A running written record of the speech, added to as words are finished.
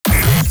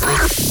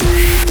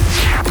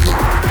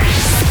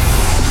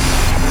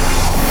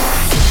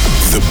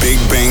The Big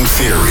Bang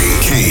Theory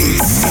came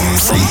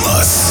from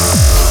us.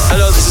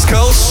 Hello, this is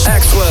Coles,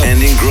 Axwell, and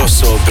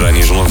Ingrosso,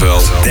 Pranijal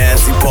Veld,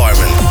 Dance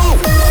Department.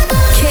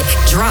 Kick,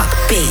 drop,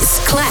 bass,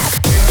 clap.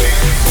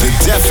 The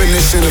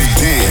definition of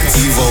dance.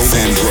 Evo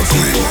and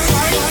Brooklyn.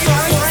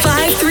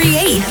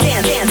 538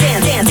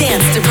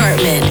 Dance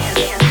Department.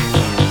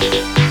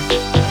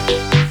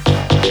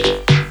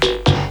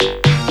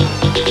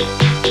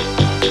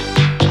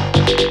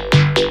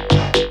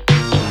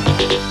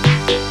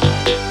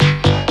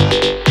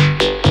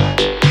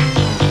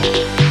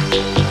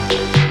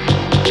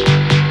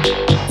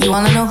 You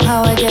wanna know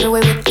how I get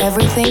away with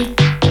everything?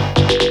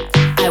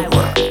 I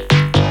work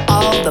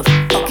all the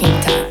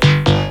fucking time.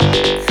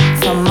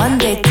 From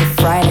Monday to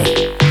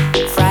Friday,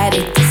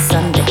 Friday to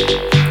Sunday.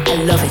 I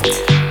love it.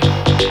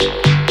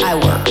 I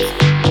work.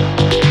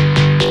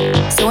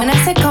 So when I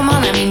say come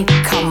on, I mean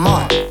come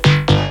on.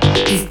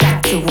 You've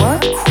got to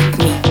work with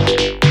me.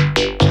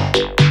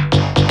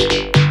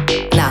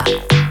 Nah,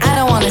 I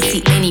don't wanna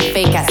see any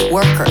fake ass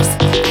workers.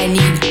 I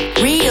need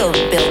real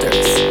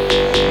builders.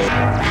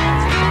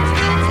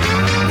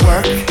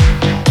 Work it.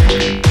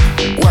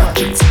 Work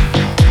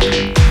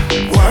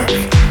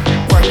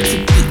to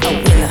be a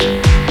winner.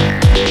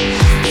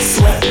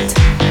 Sweat,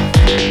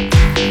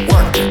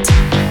 work it.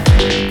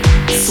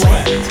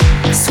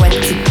 Sweat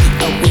to be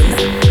a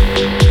winner.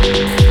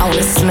 I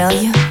wanna smell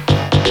you.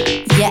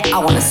 Yeah, I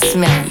wanna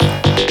smell you.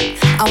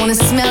 I wanna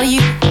smell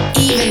you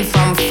even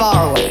from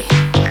far away.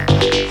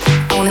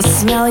 I wanna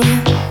smell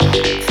you.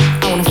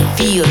 I wanna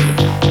feel you.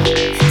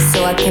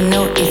 So I can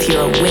know if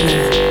you're a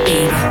winner,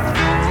 baby.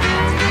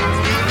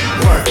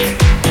 Work it.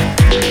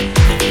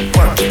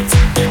 Work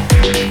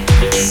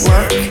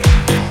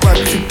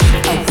to be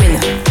a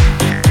winner.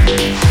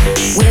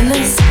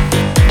 Winners,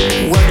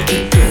 work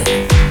it good.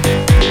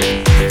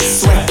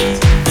 Sweat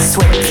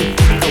to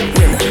be a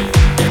winner.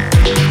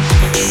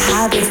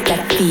 How does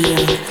that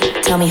feel?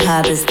 Tell me,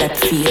 how does that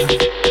feel?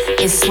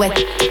 Is sweat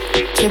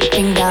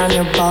dripping down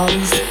your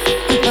balls?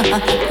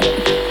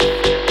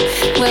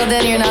 Well,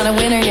 then you're not a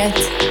winner yet.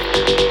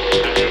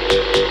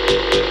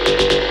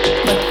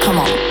 But come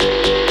on.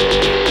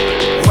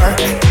 Work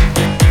it.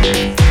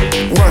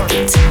 Work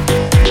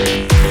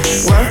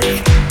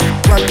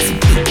to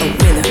be a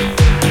winner.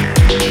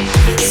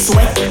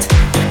 Sweat,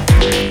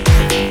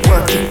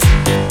 work it.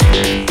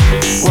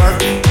 Work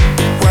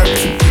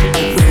to be a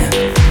winner.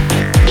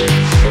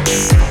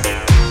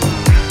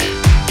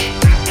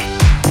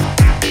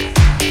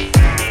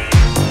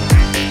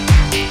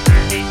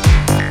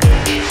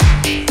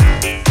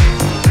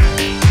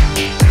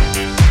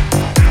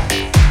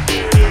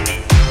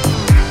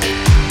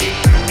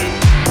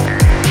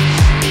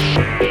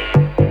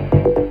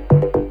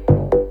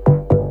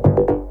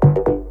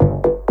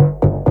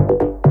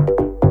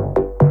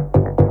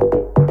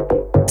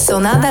 So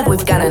now that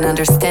we've got an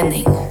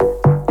understanding,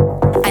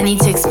 I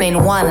need to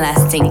explain one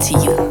last thing to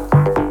you.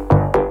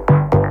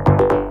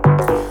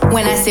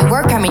 When I say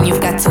work, I mean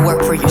you've got to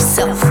work for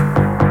yourself.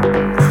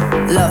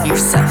 Love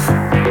yourself.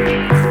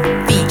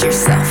 Feed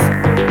yourself.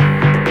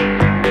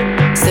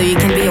 So you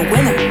can be a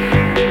winner.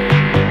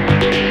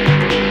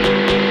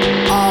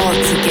 All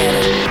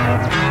together.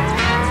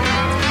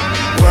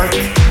 Work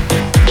it.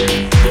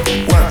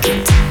 Work to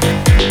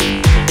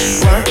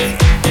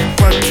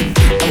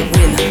be a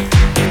winner.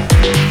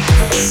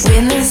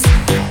 Winners,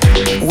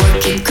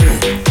 work it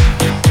good.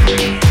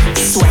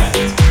 Sweat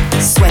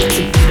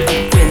to be a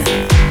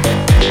winner.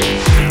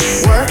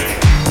 Work,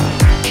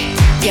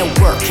 yeah,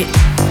 work it.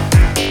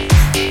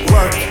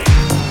 Work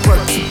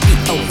to be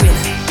a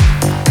winner.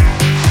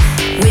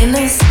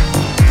 Winners,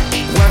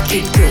 work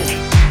it good.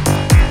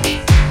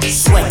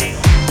 Sweat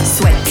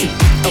to be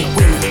a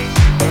winner.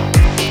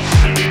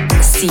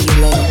 See you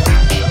later.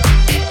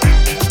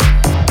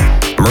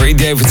 Marie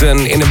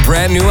Davidson in a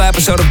brand new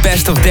episode of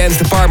Best of Dance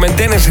Department.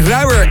 Dennis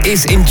Ruyer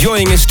is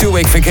enjoying his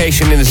 2-week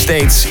vacation in the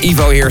States.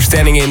 Evo here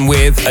standing in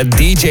with a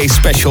DJ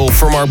special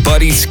from our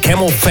buddies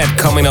Camelphat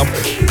coming up.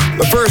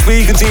 But first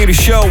we continue the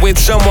show with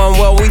someone,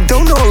 well, we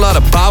don't know a lot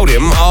about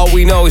him. All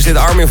we know is that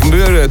Armin van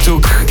Buuren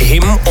took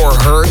him or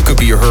her, could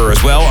be her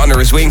as well, under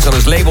his wings on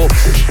his label.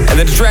 And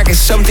that the track is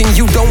something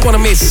you don't want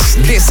to miss.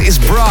 This is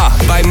Bra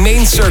by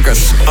Main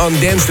Circus on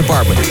Dance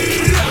Department.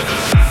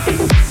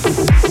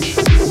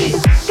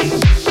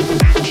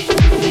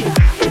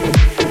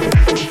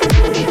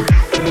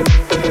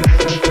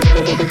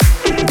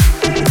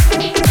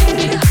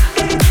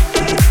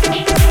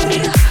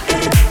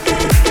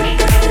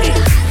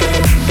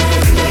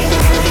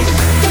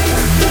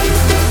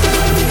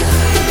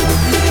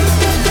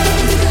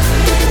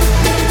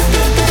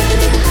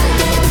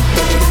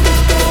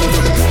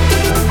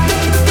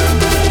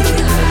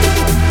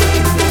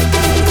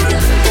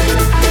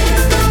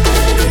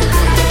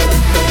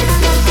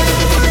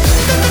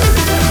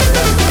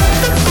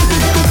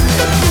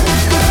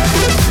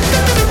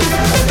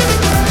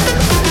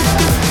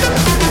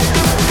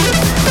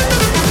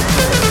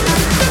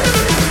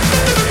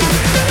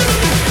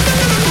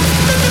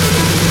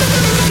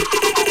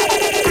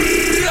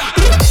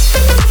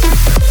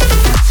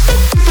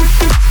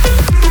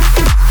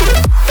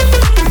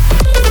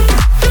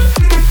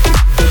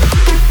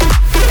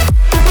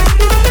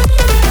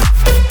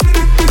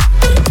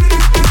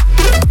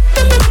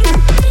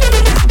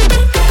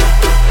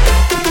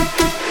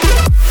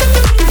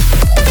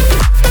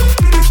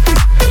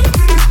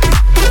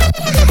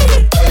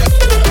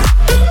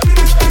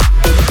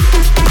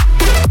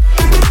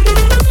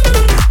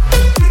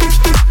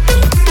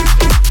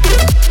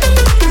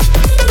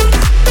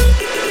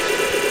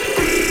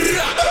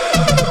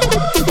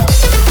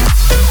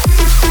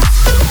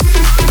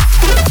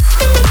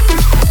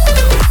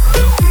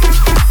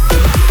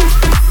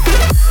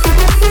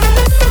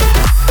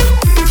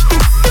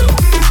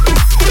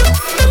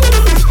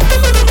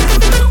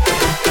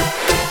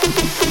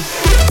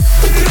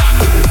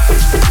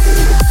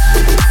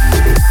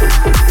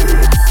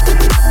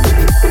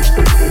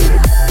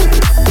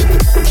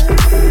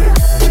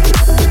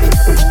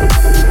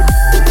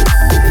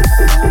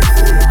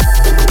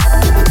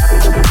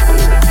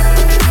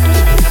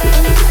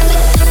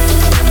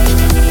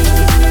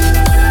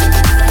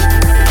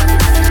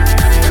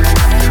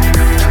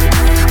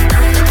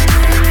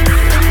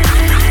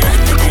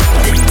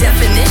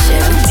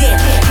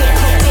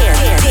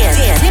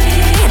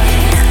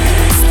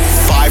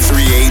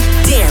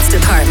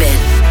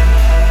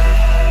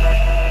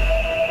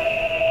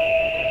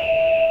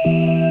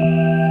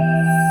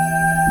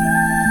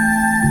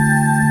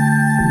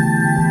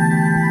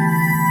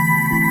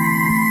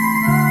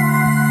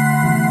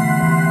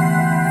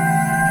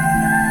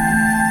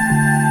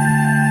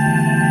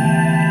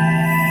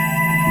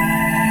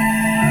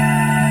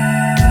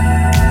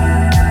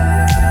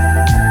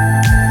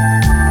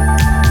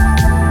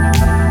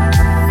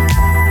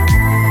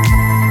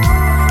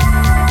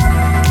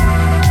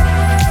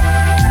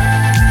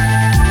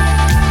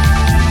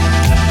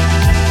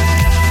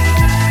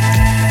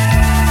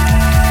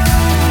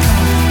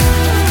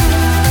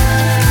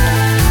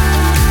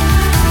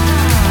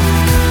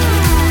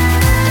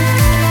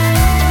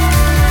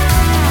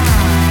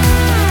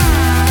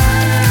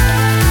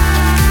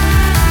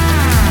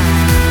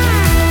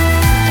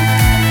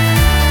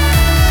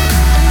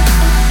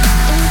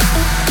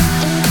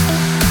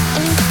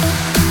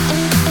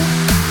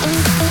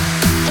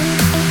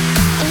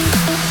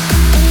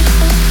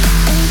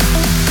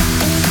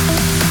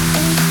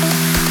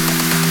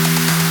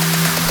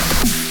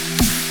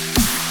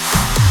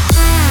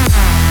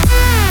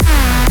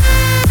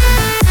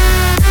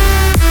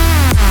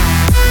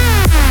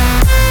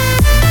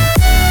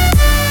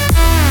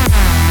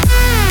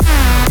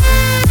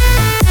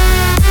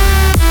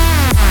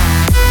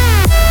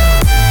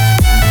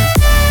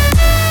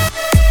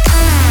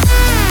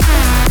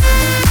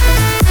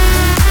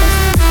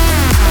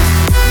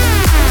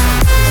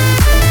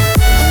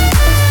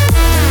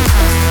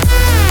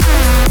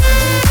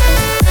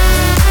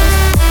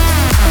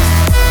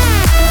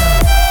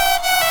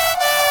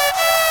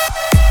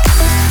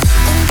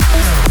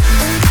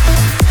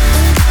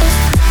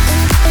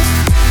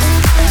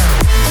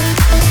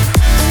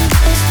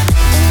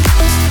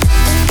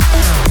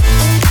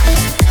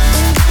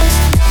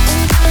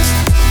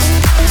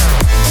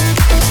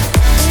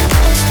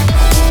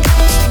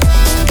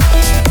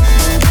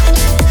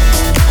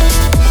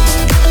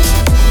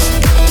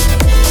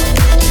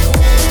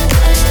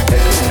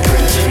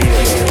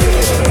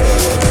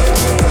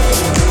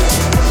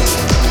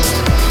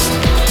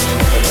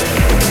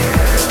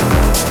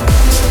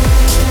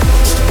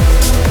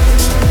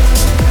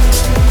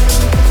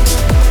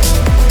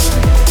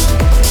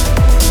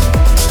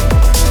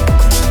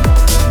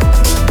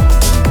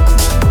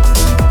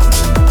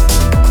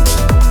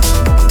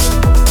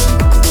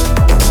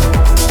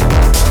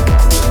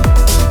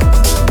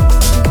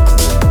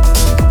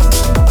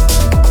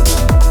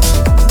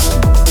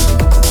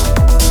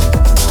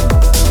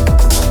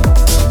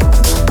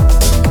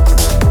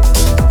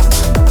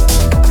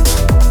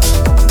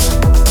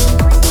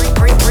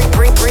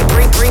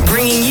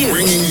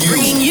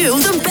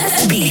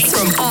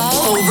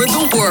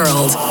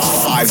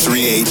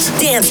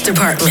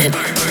 Department.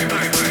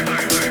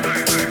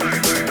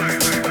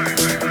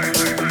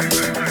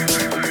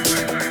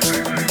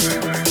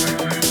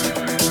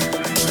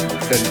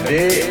 The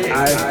day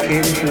I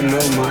came to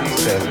know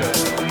myself,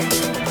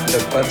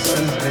 the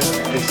person has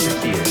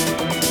disappeared.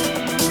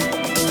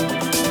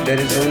 There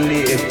is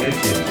only a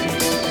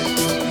prejudice,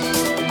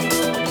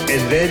 a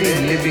very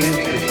living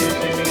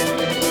prejudice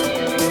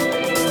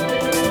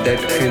that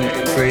can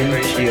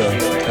quench your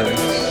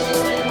thirst,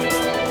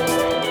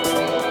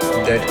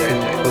 that can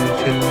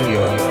fulfill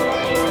your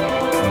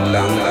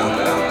longing.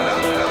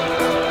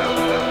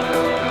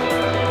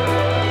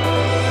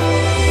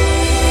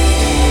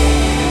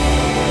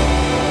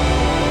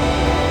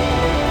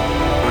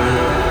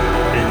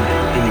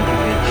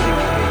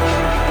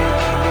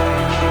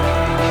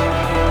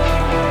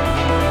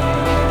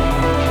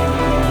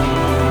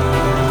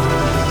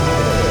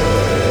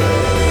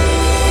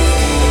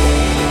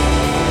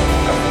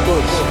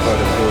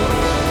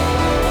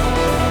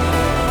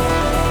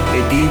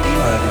 A deep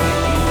reality.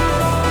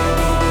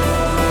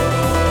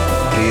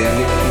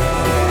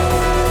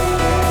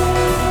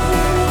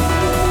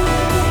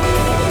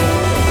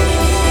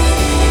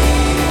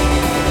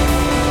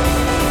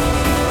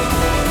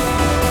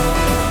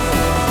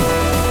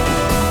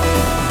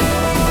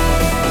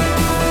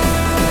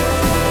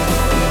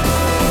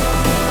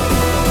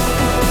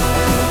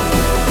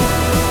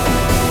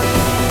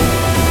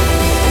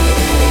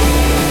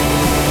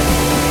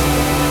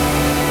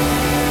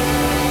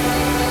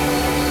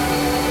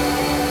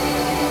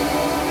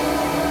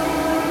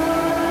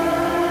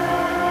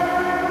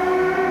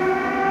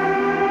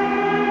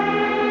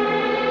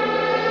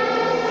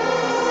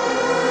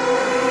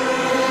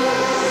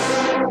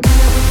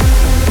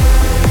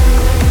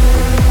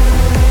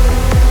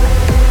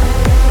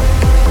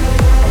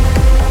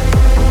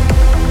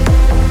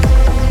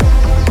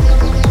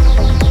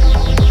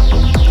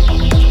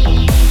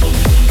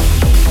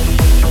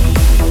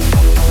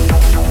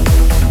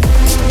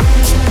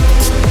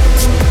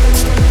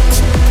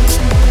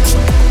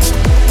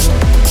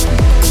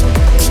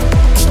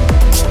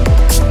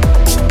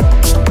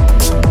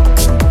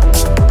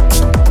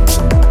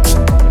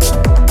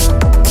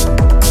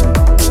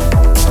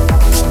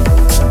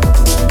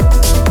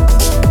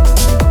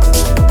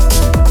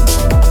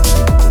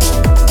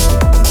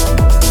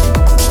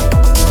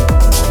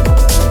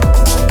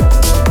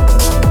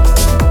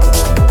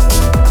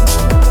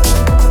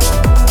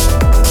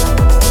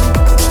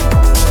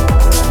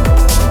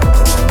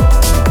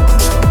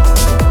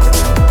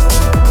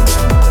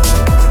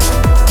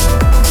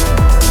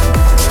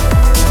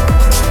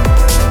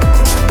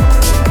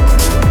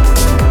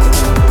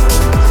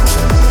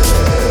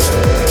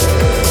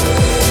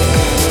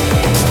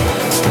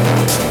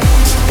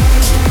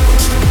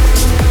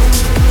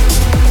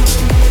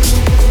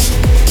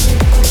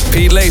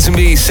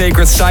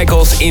 Sacred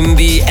Cycles in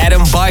the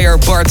Adam Beyer,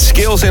 Bart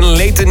Skills and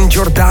Leighton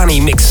Jordani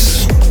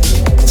mix.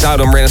 It's out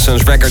on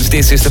Renaissance Records.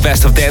 This is the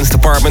Best of Dance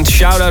Department.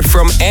 Shout out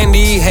from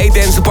Andy. Hey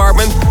Dance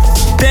Department.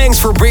 Thanks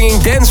for bringing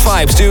dance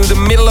vibes to the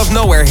middle of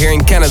nowhere here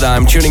in Canada.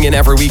 I'm tuning in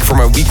every week for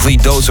my weekly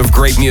dose of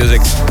great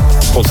music.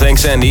 Well,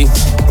 thanks Andy.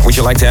 Would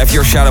you like to have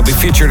your shout out be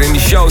featured in the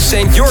show?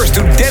 Send yours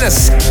to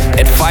Dennis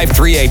at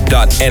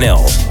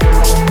 538.nl.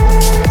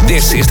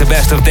 This is the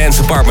Best of Dance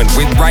Department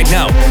with right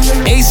now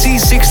AC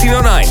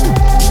 1609.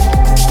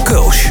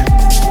 Coach.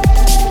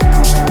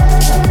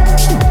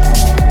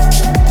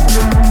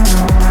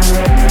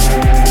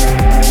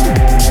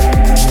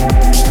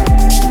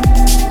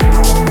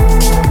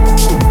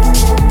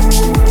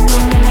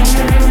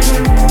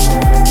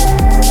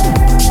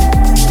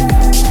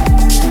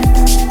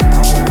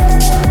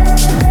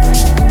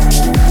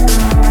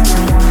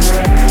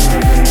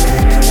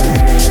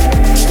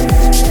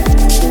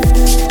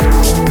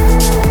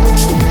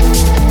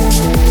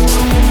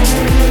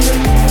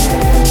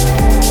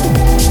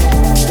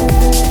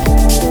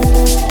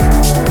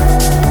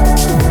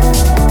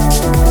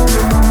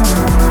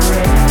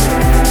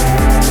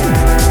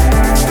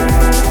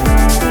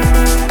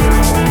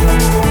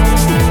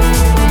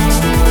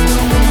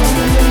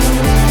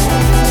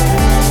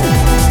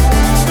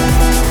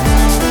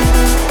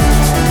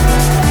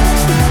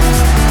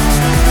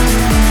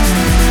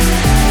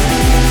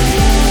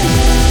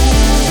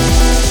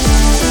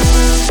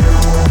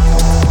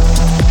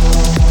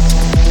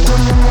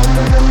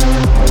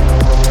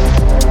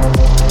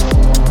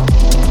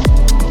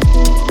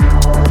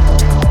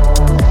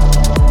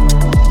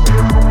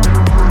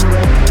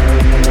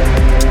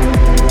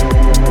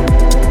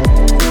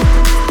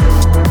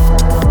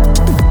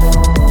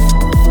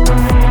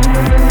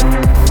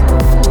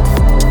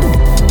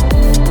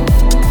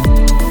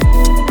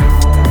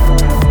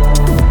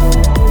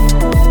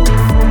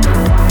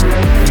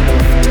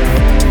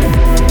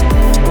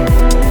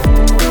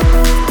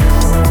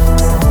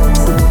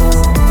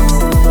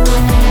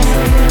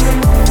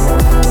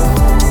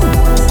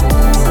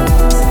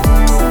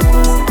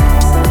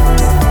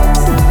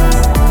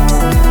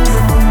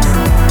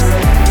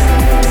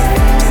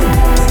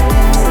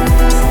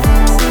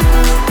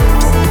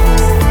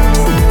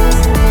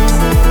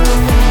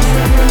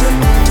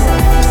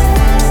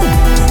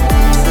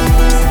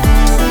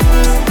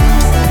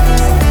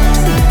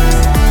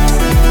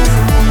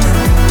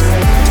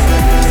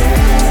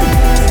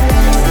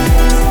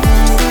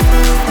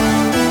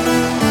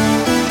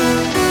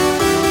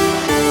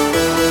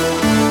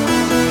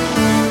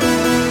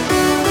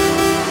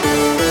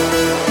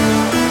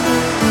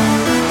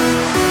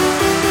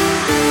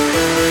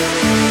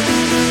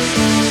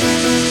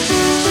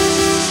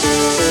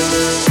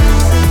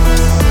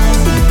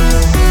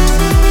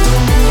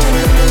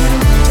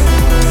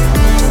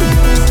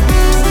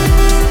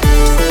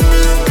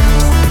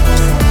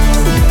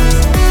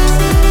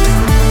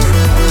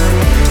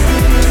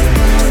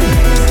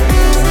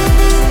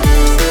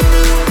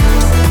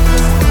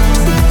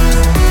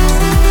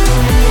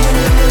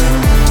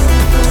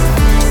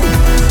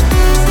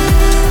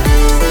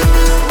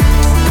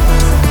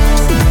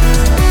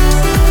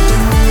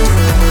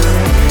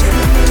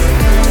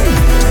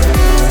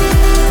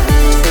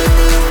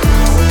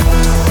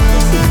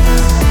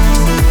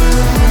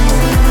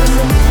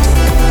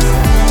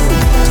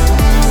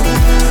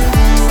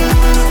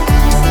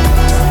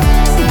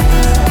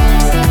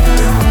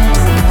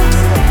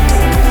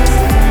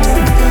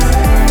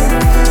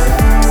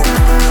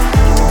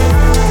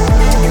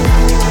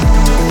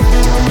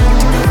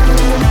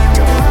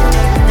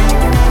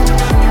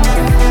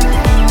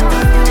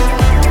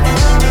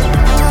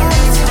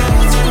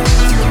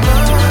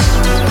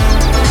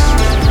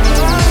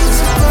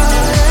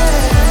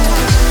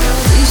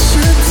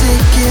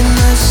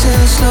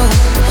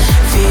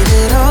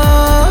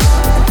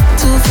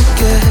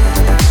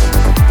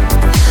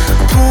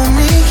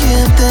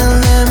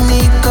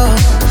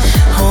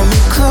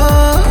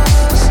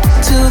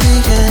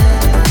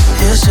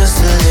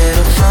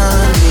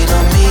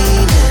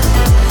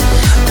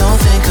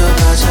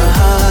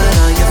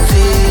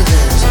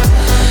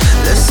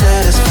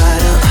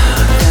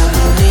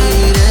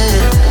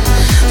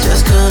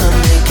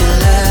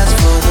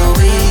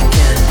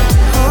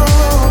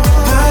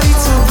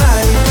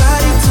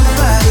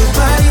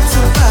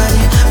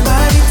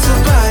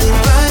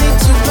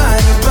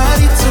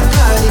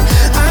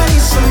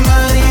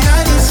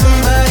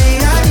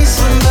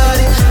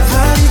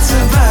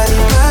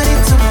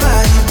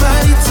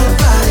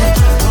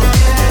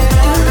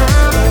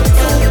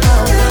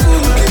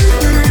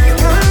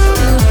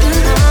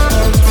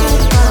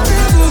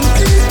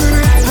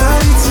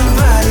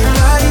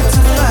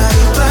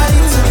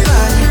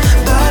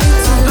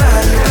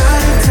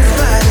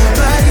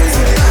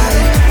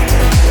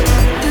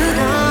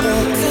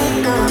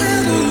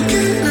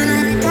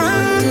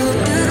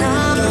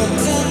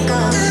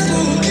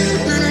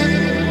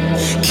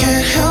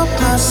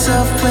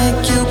 myself when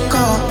you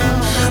call.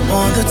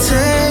 Want the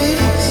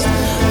taste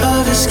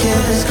of your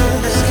skin.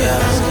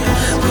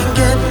 We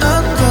get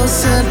up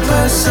close and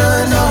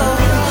personal,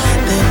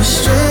 then we're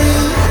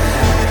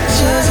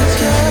strangers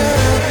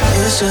again.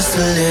 It's just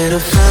a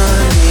little fun,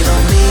 we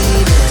don't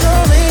mean it.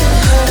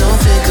 Don't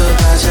think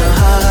about your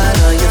heart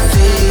or your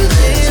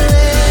feelings.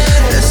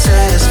 Let's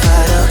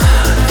satisfy the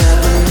heart that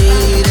we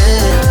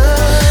needed.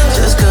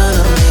 Just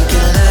gonna make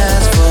it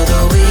last for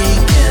the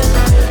weekend.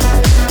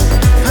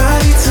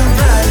 Body to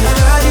body,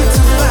 body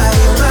to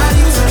body,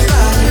 body to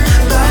body,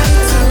 body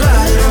to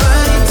body,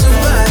 body to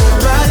body,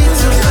 body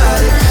to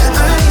body. I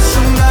need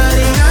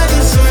somebody, I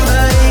need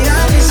somebody, I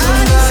need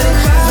somebody.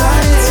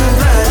 Body to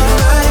body,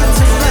 body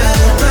to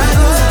body, body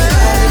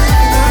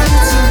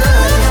to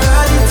body,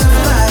 body to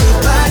body,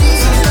 body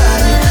to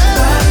body,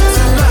 body to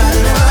body, body to body, body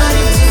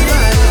to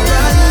body,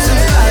 body to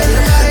body.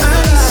 I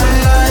need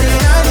somebody, I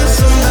need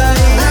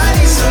somebody, I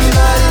need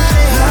somebody.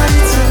 Body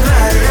to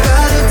body,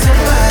 body to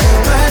body,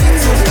 body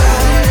to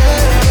body.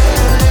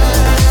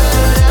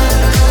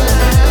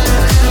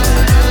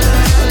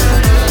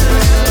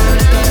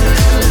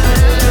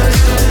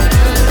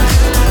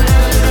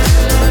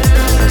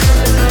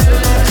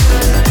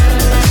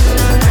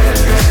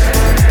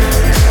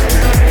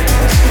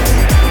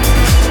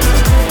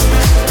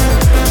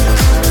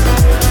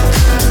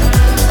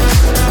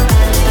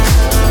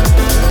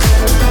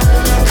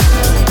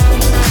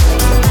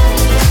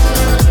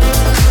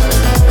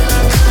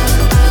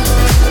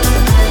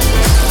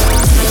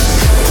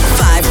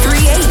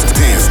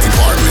 Dance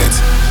Department.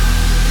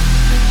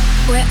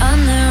 We're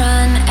on the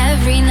run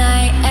every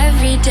night,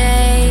 every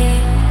day.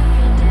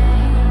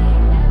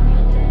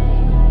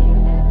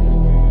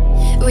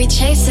 We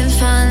chasing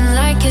fun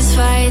like it's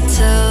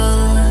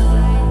vital.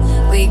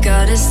 We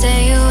gotta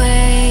stay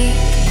awake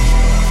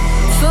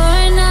for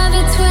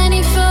another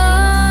 24.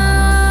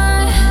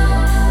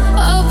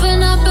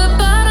 Open up a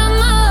bottle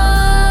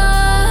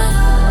more.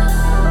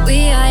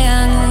 We are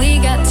young, we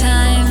got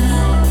time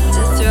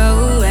to throw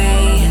away.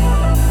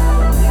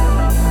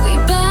 We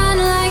burn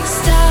like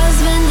stars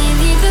when they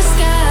leave the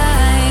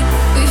sky.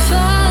 We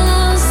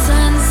follow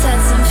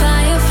sunsets and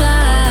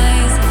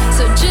fireflies.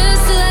 So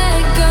just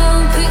let go,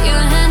 put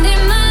your hand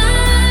in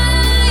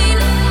mine.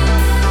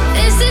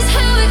 This is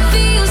how it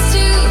feels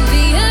to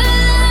be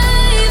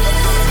alive.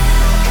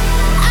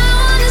 I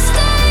wanna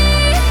stay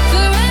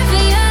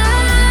forever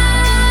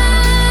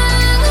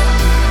young.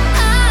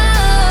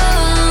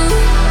 Oh,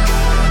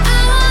 I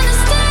wanna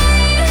stay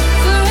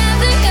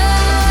forever young.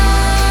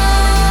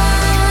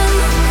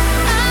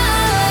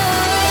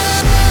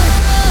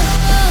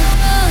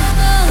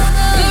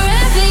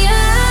 Forever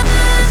young.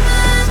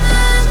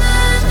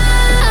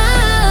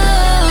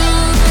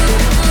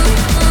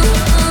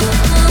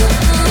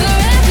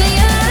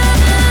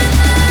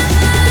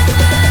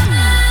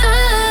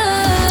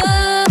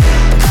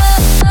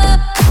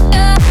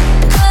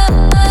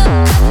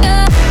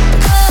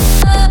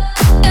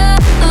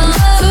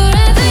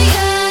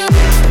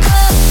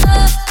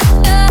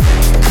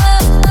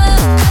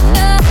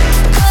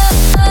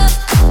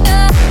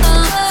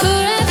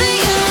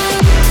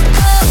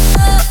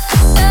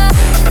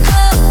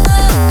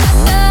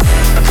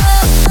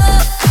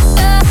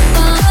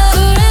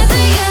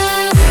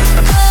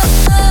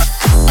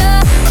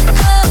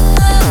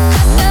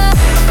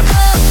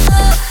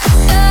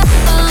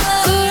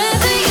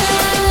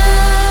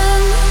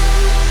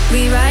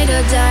 We ride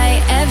or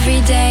die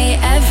every day,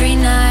 every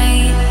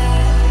night.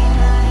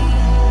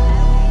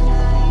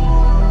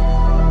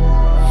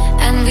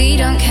 And we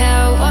don't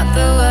care what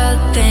the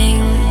world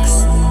thinks.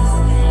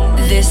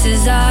 This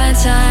is our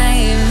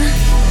time.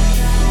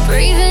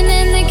 Breathing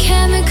in the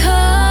chemicals.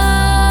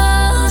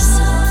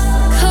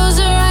 Close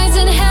our eyes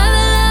and have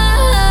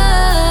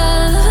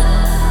love.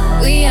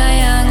 We are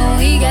young,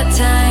 we got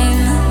time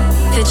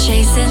for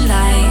chasing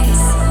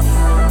lights.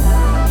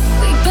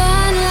 We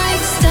burn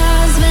like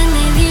stars when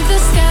they leave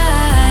the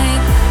sky.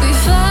 We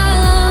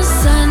follow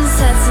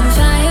sunsets and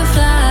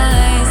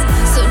fireflies.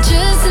 So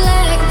just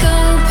let go,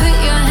 put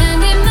your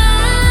hand in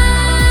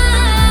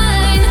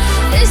mine.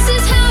 This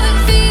is how it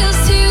feels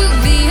to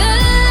be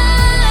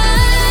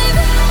alive.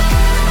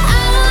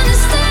 I wanna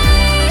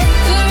stay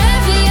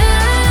forever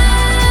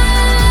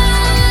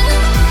young.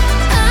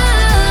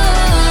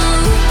 Oh,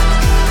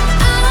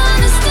 I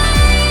wanna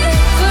stay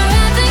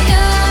forever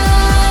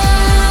young.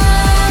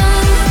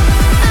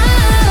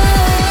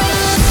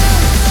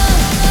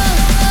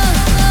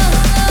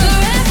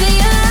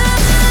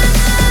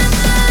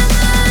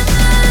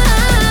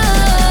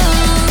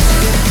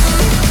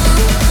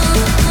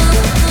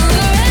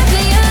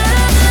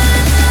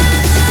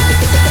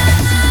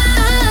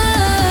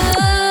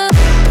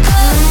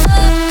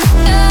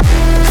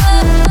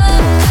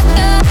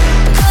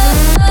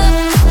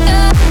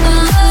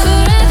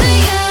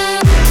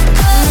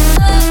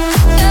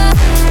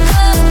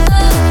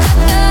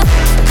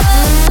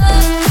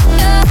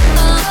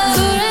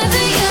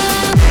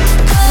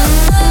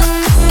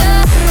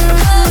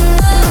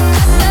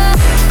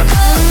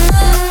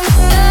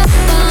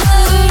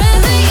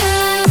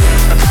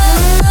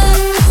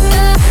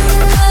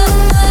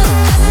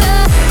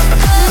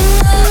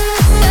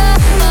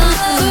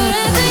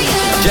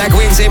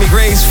 Amy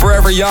Grace,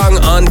 Forever Young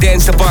on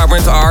Dance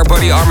Department. Our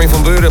buddy Armin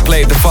van Buuren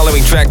played the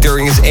following track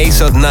during his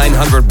ASOT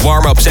 900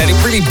 warm-up set.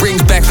 It really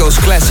brings back those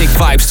classic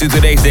vibes to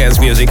today's dance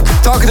music.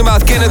 Talking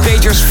about Kenneth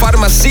Major's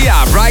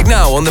Farmacia right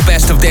now on the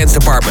Best of Dance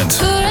Department.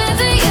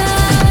 Forever young.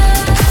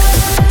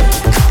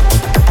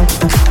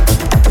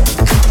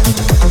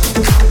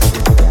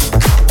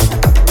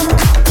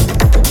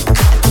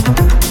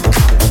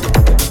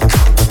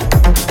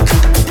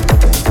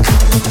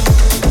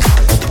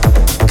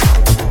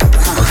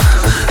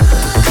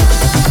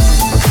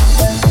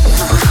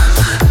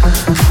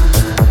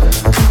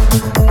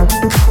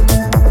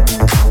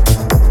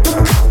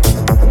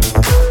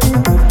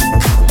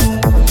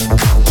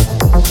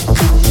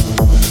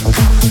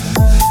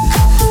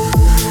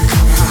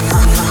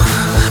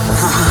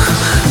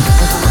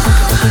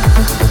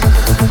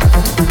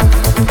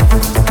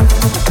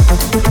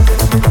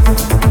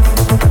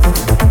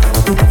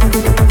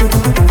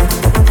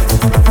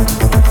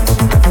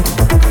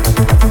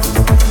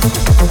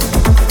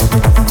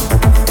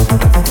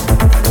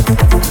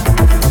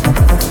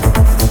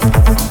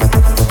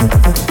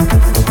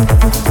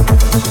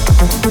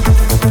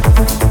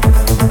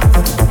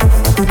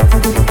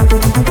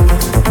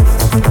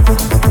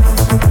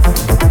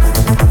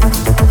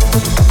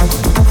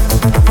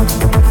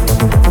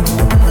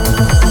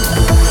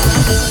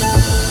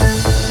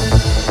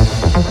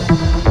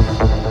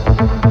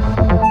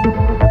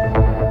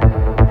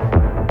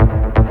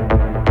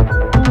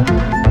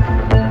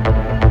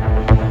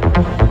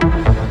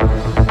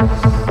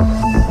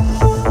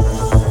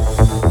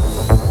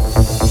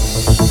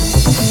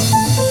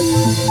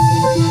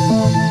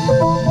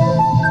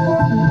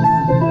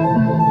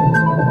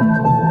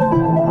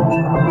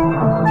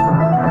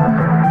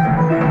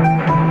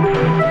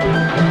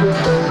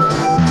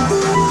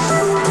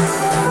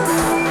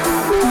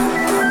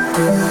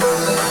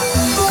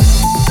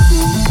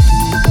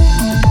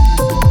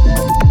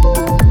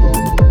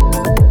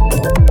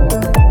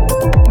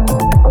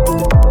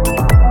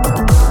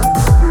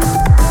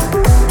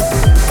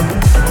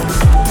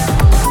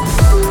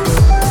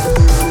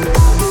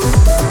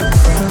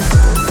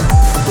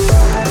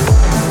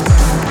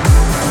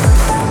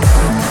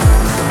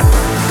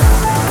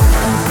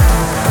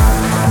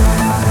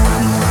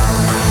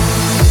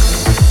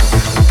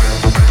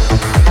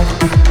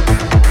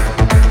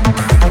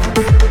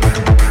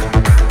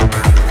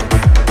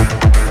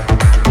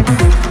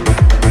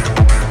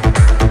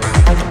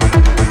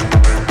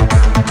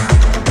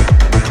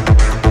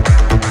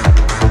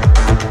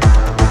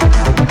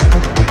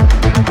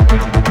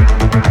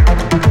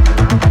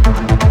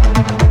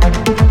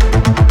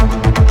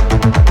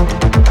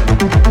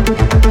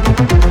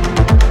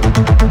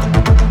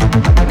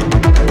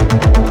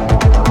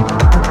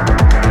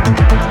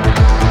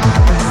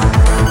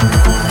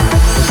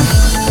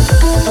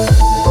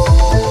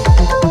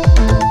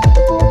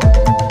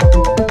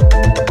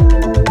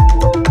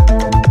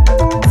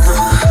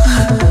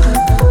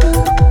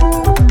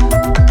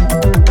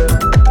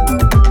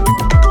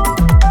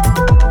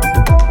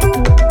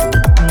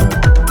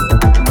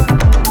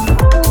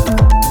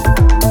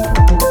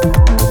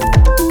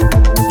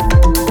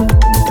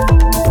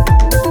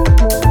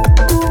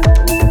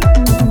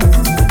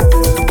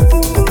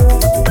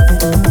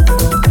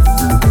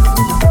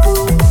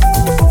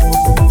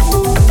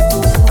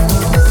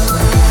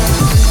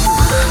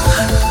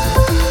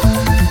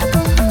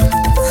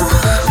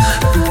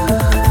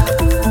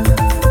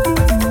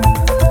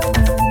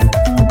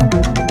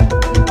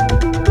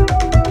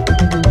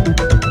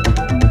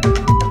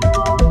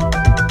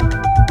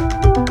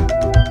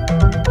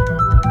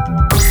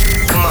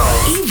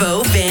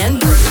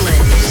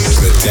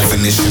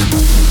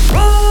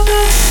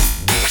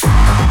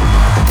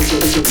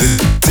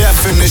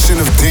 definition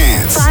of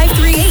dance.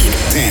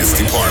 538. Dance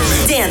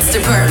Department. Dance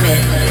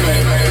Department.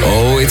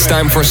 Oh, it's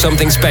time for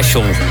something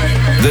special.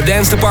 The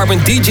Dance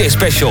Department DJ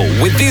special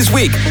with this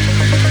week,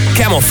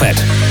 Camelphat.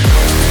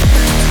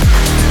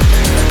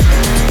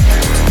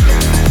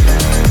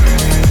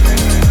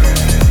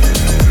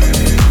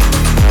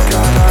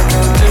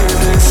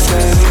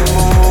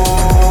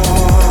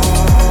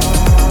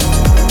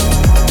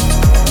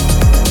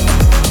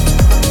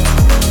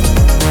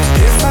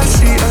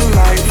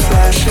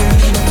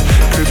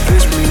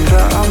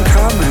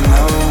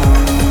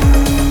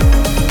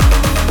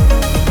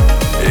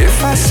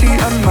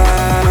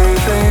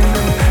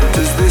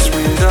 Does this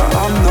mean that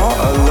I'm not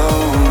alone?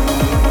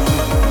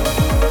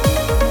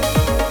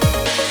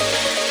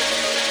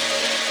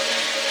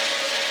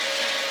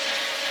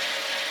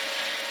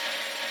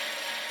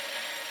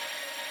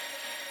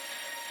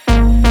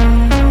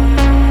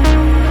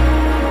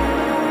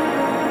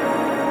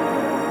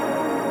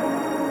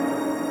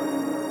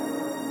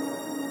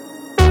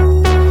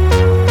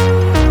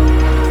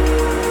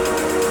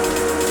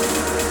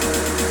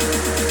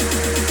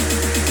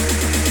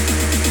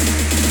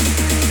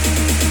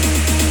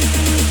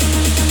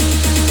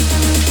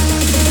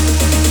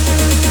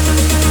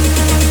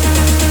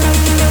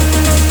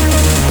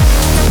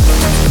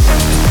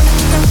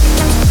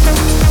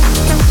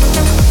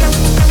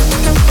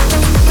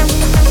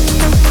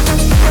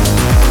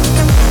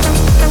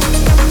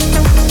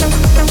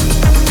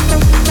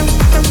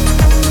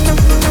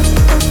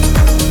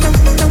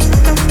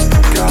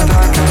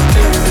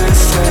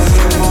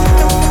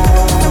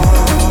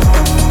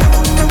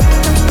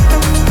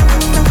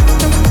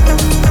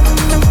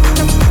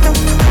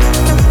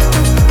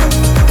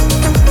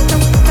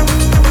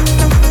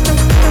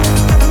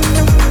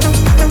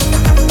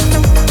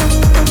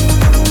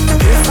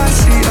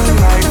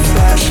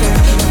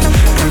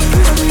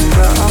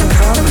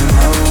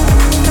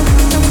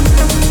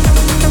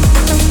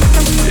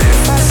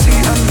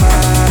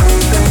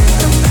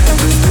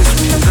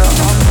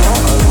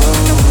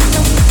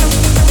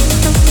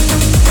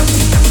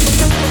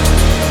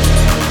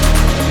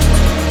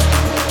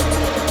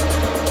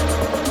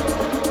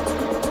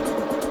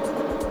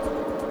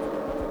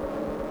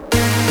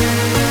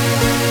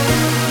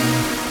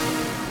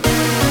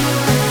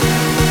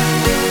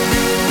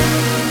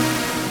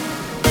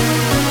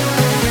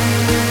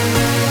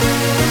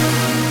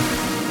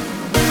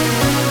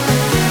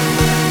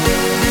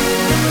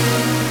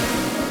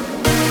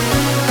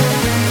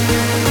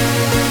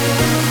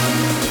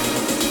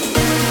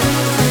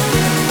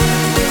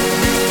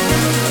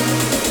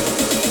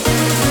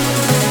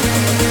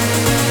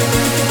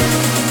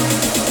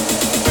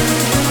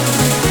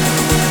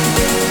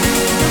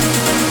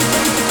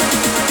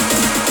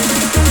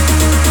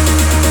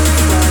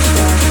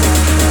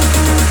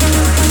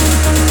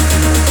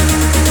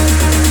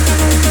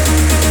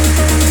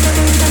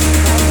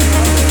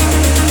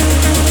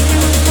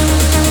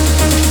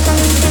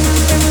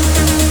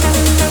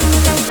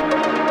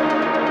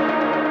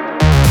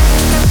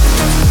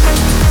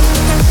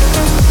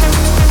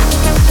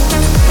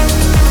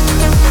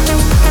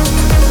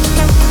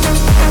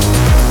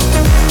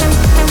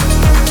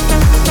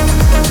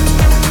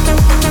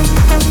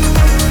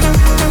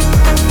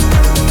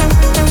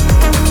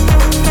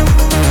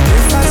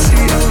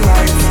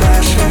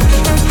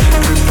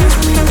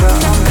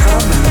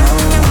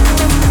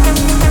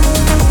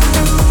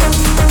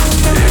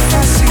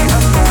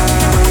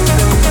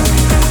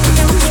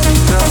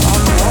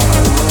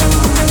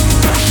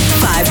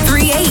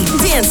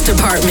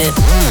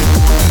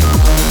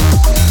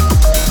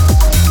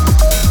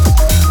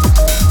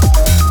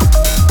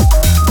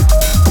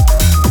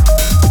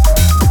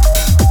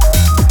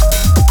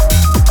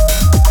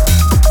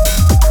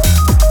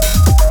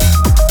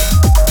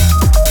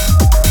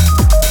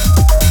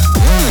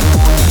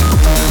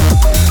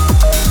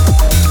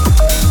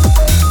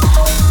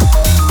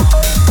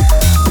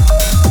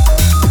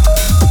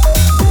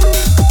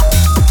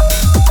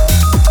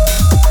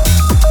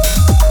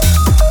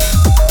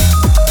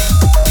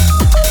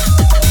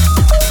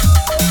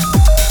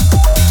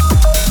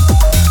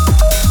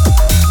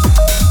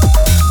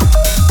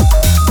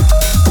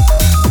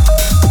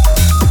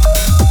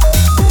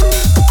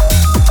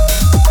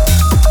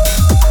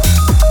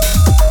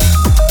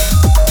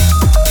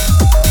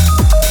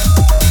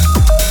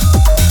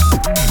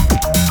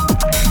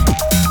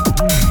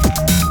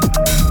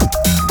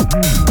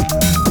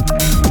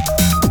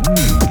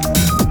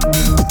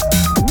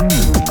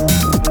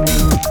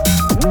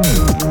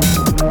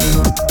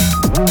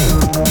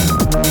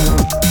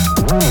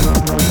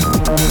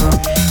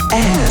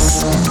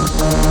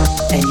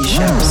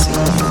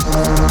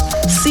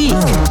 Seek,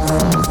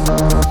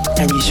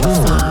 and you shall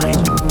find.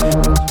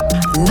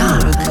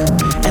 Knock,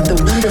 and the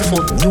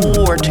wonderful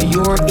door to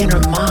your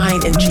inner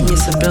mind and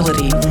genius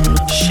ability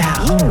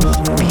shall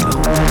be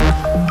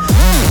opened.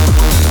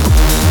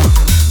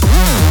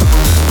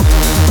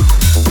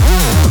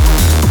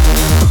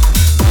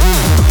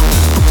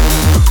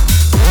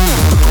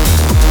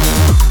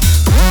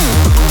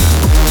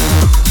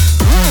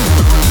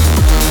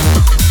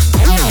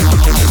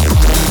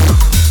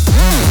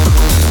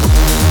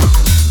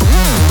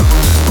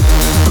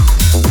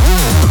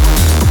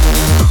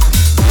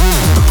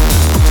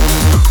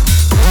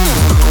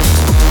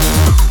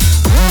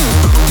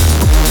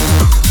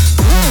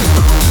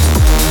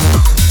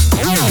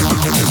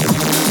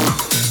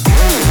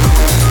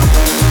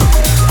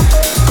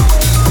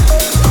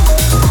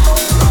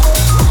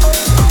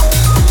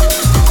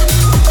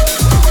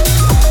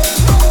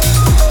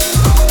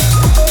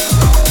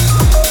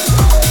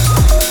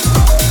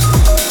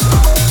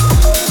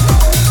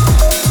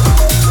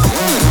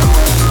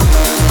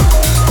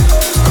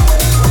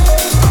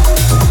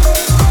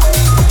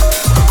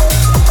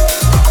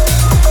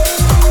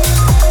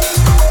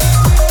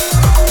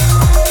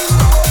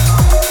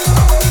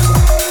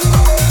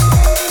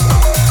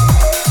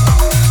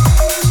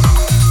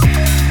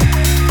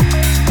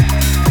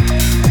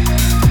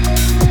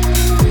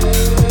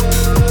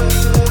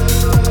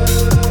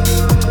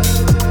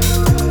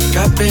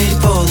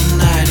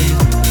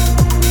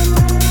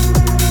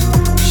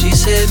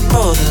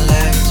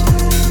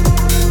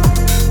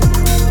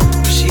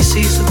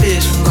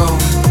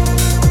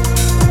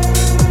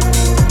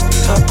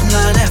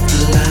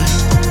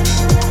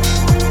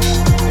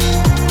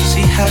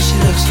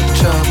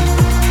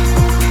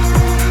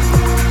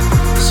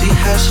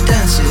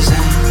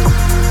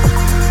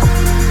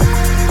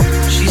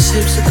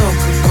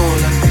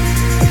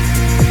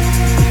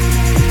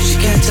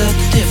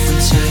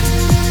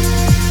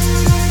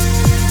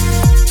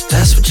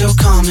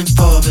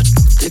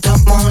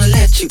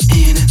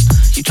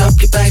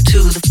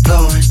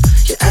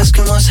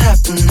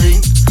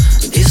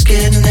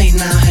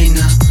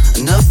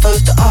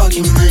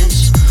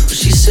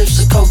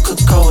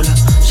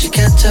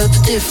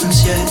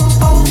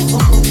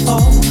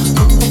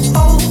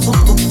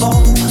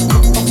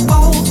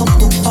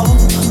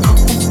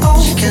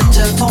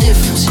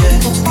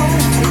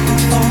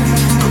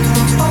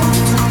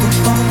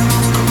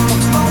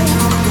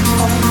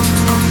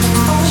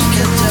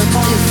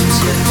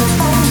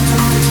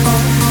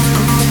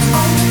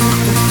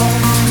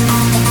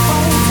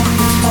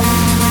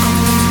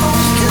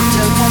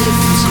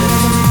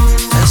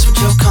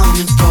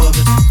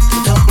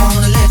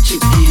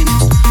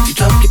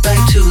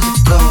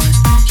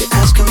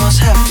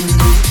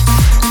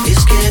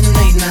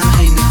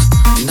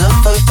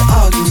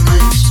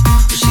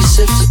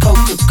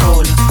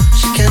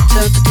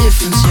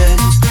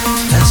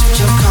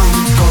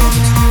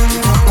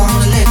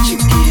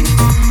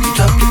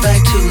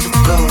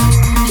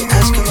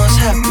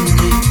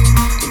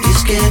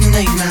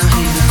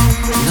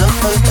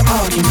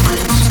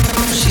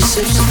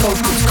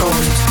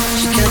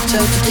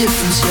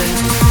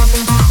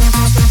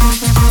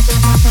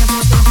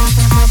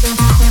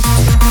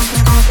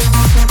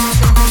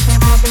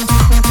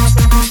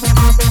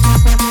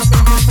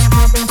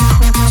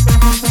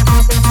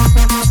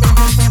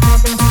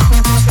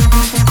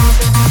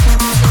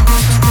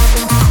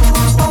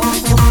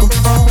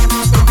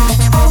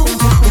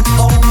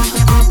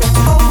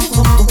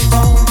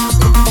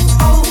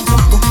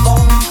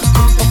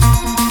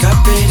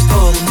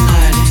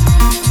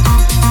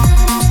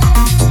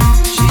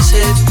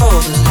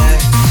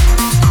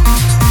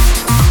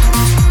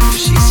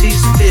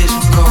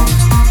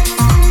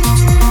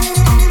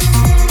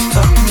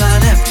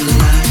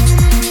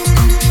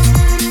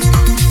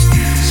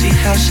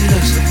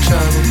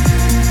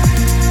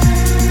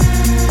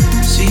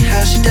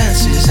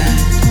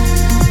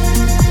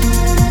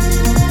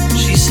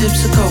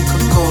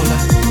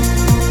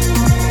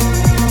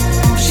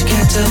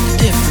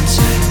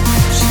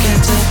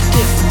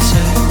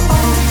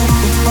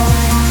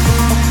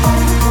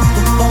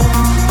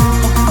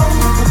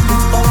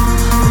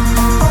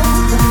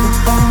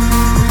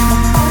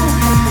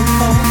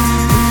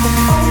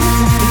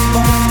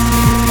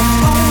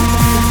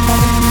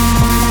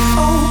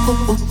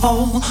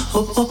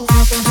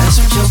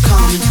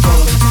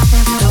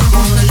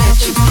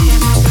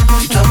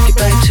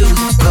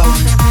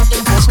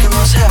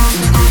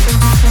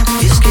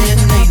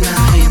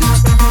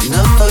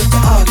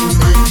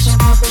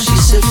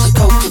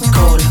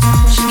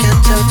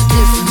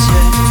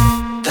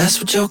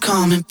 You're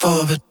coming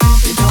for, but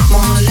they don't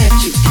wanna let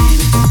you in.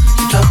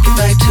 You drop your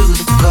back to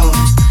the floor.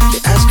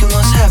 You're asking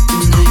what's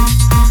happening.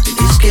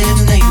 It's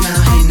getting late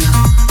now, hey now.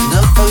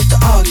 Enough of the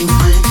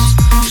arguments.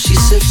 She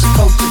sips a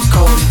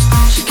Coca-Cola.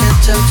 She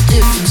can't tell the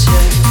difference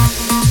yet.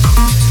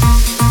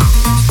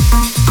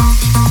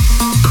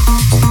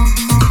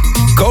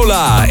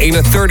 Cola in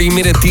a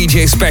 30-minute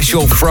DJ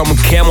special from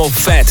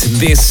Camelphat.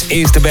 This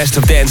is the Best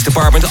of Dance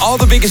Department. All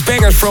the biggest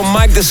bangers from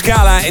Mike the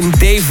Scala and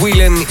Dave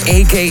Whelan,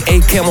 a.k.a.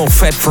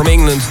 Camelphat from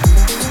England.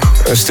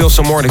 There's still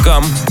some more to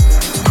come.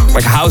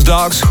 Like House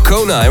Dogs,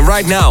 Kona, and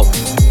right now,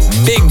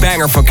 big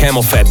banger for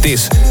Camelphat.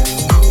 This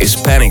is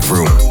Panic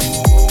Room.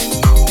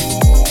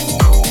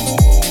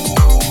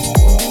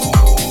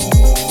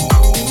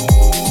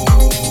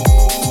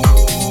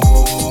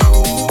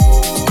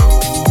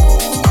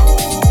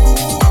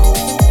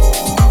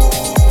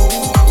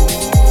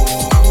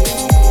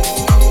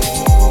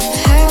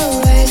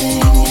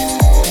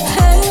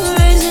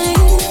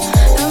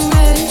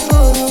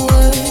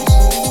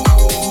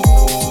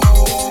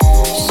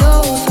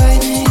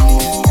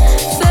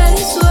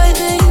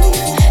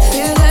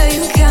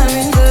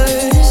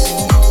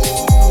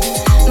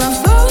 My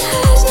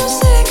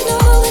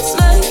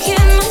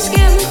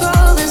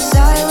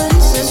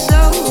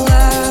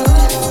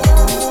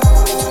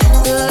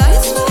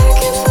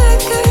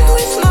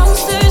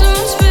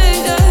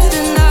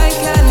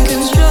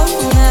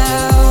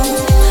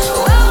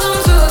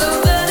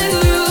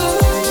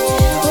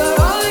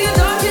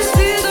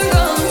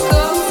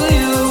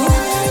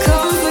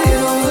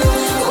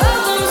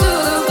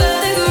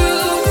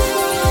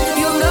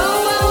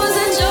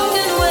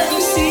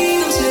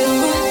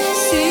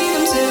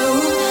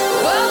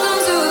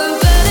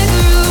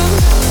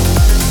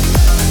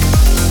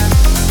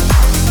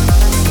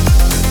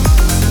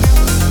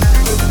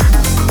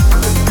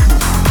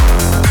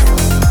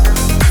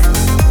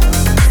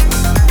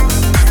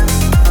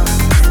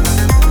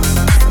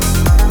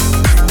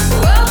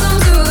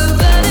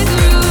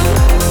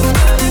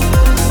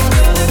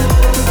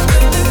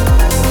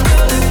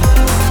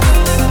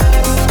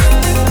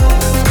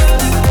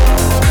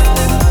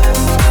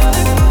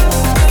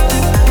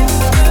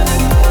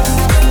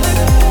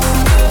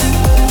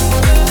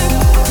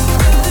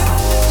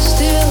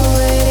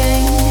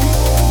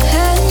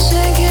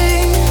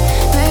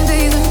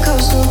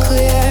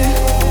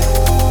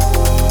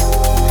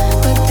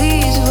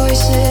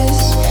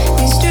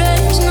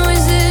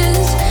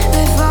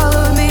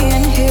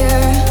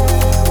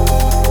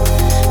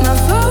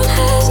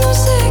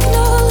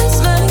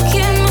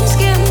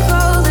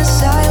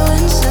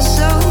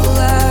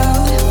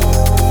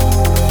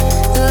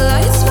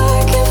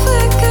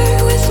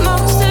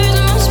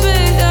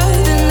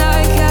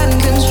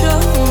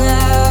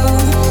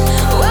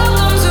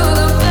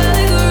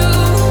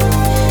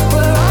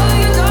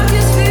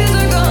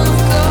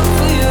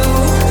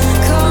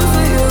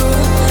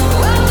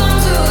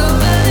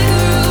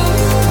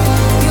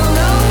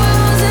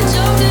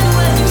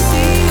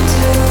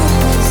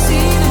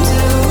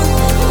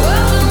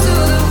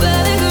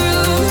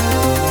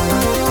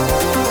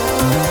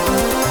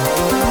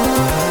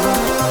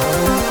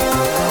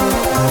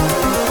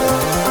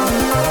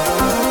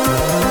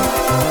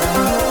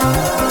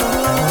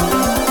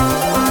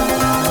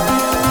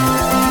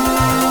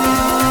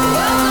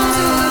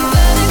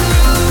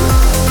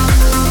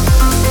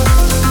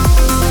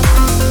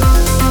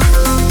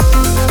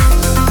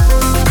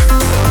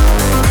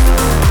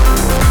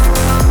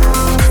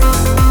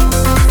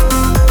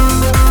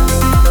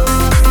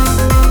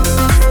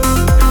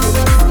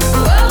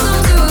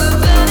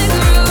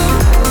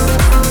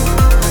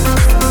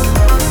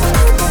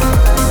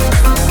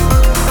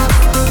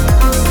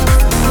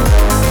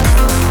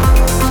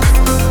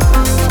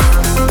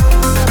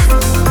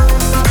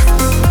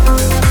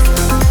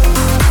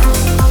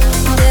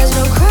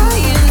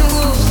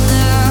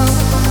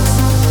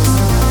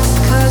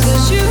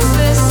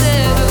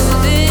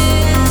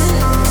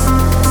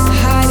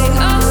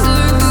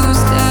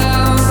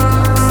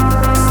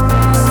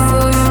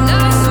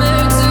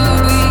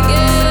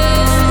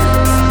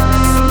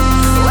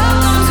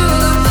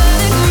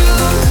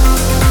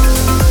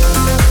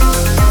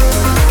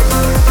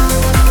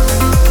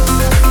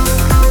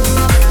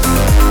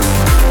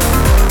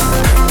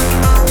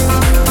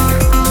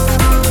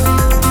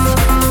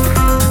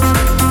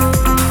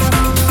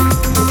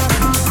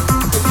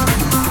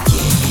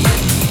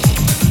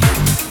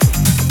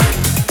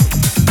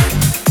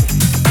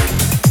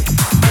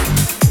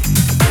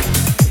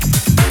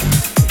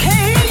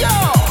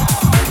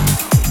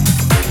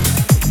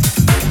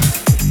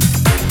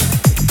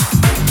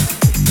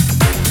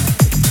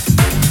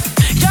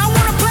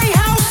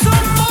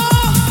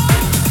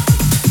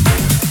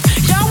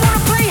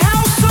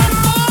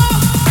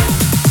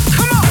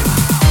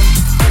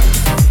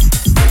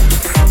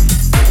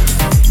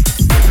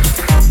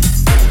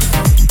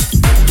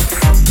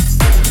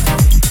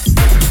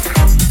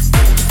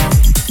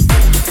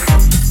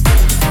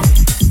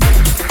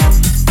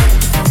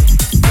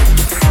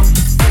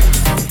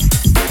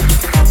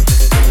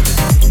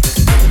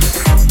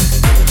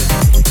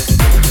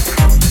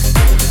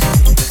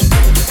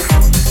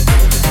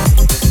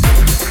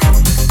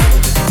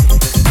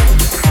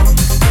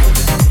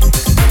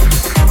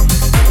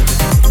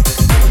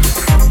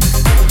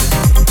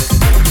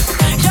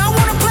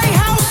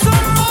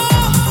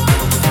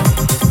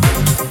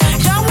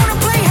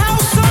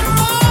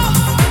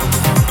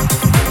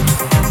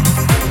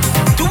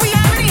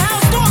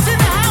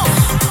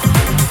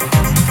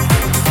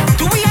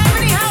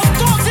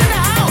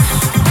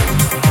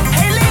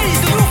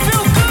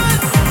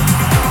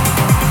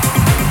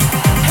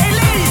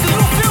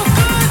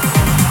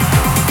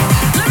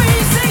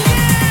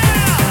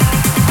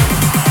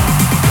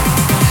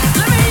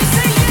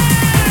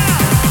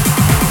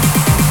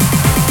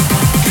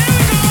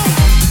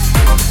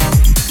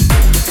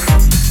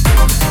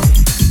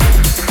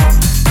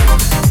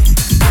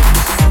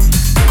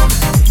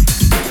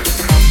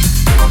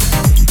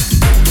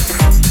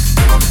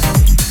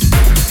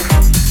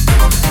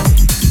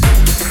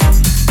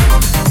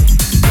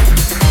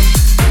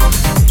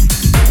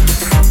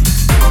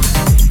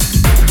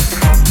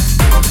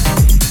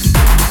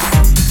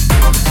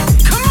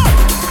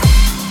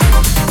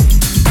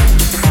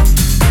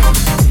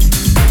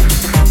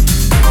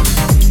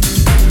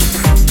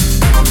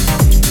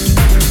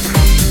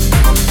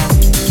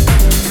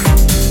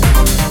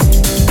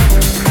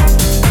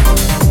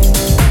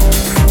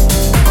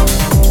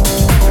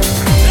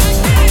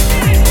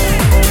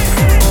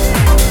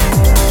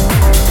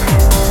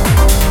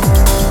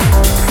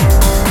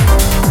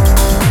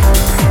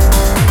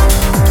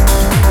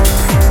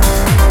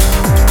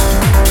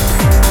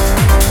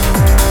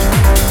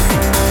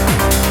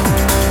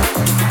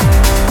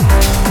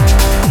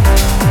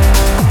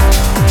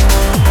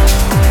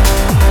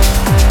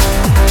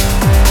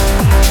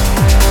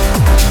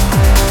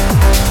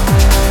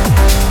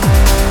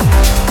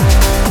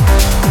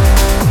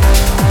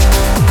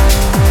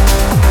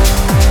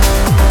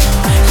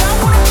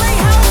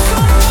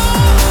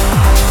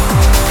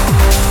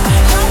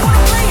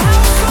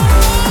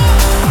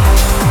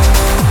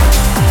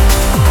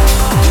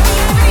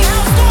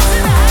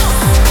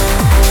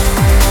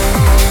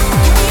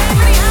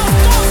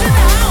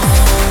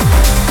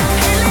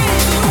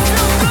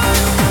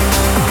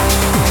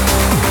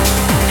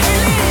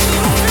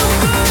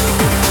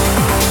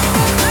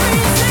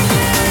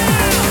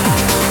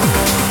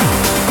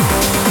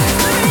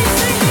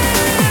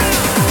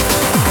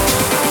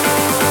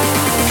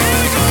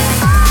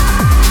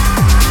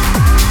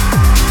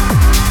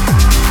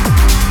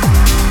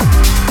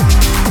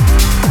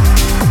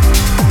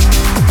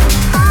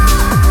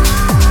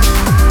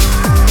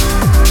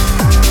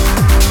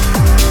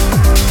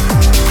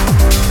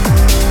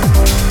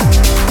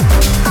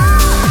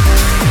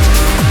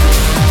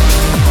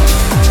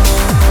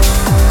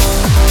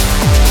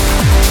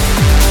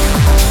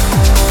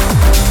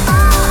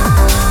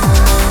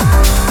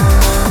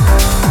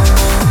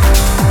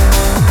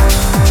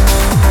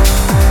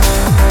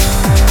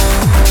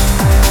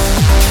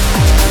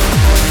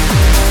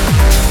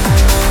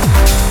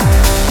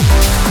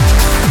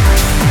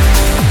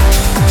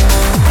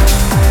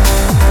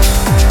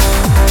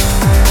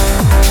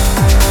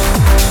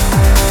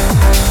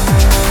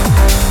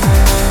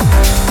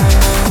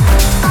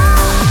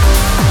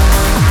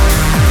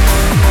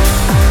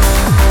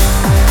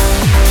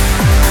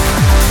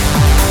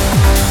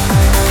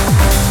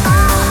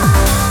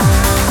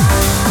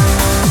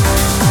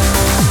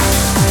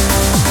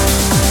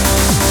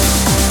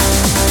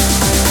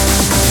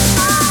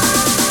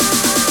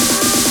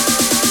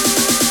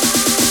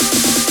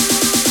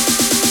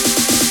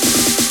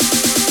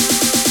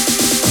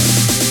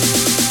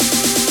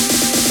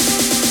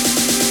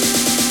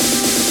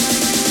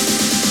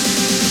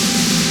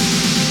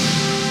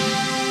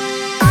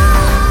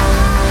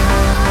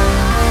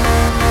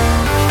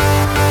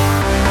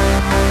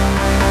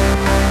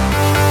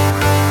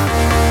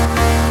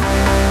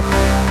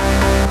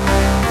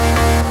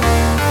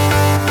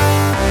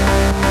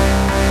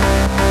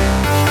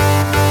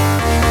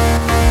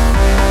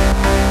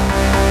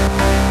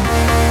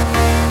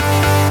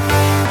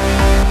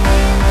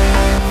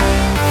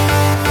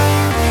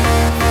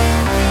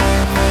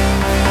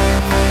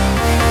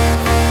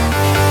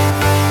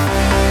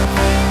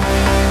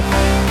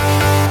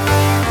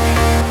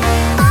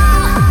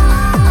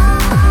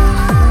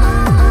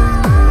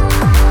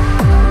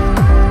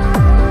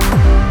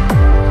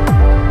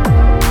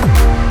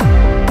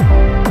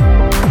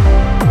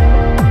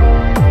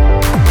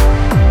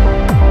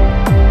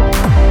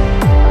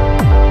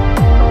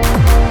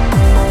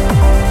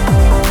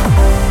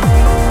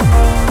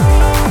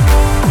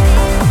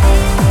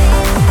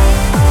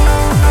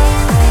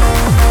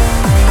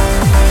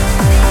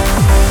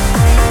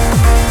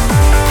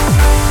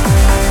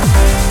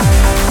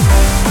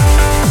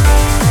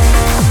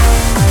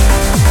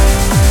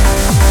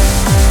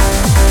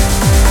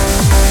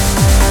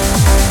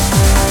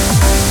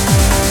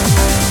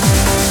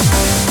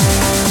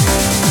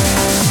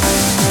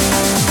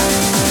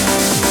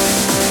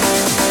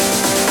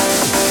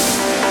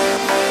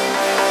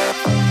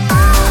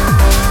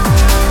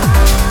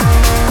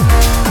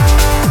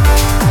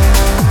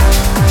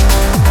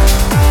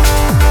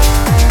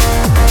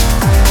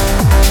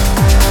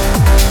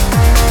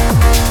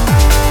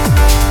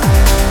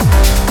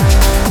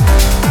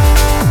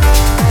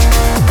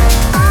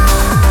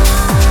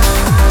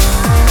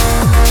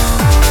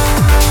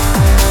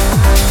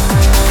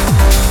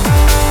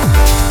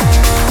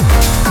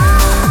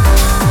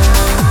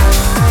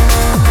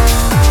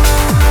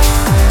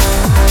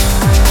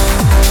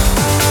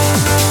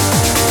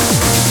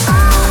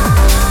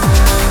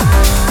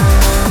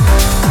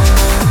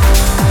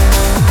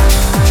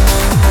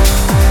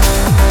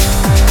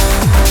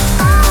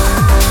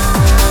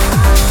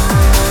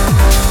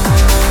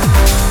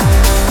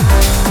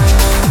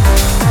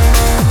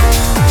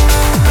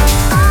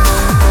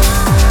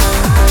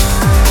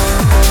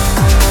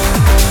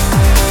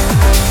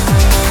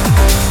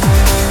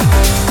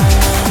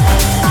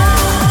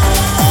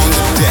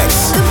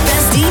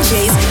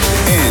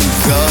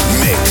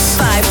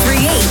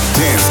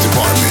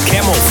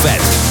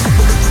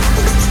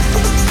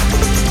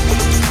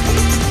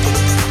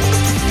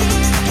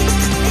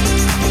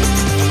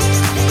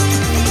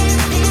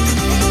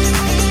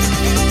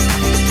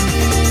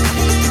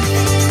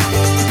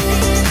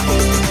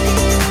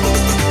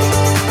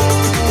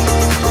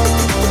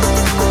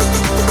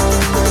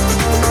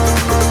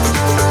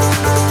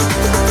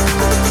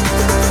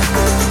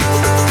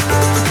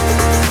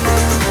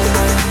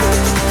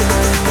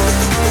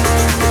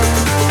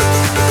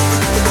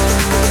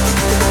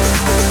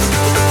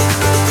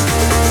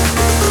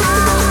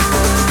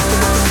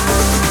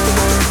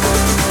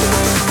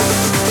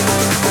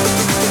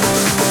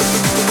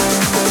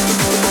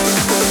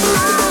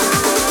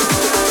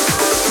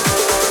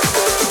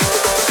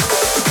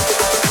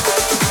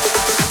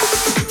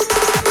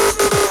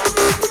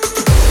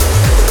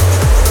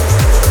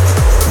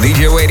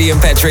Brady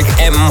and Patrick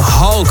M.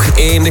 Hulk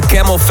in the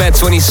Camelphat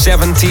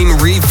 2017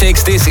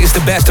 remix. This is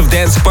the Best of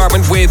Dance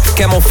Department with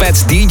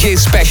Camelphat's DJ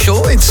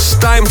special. It's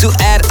time to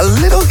add a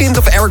little hint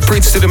of Eric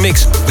Prydz to the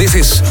mix. This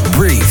is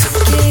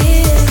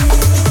Breathe.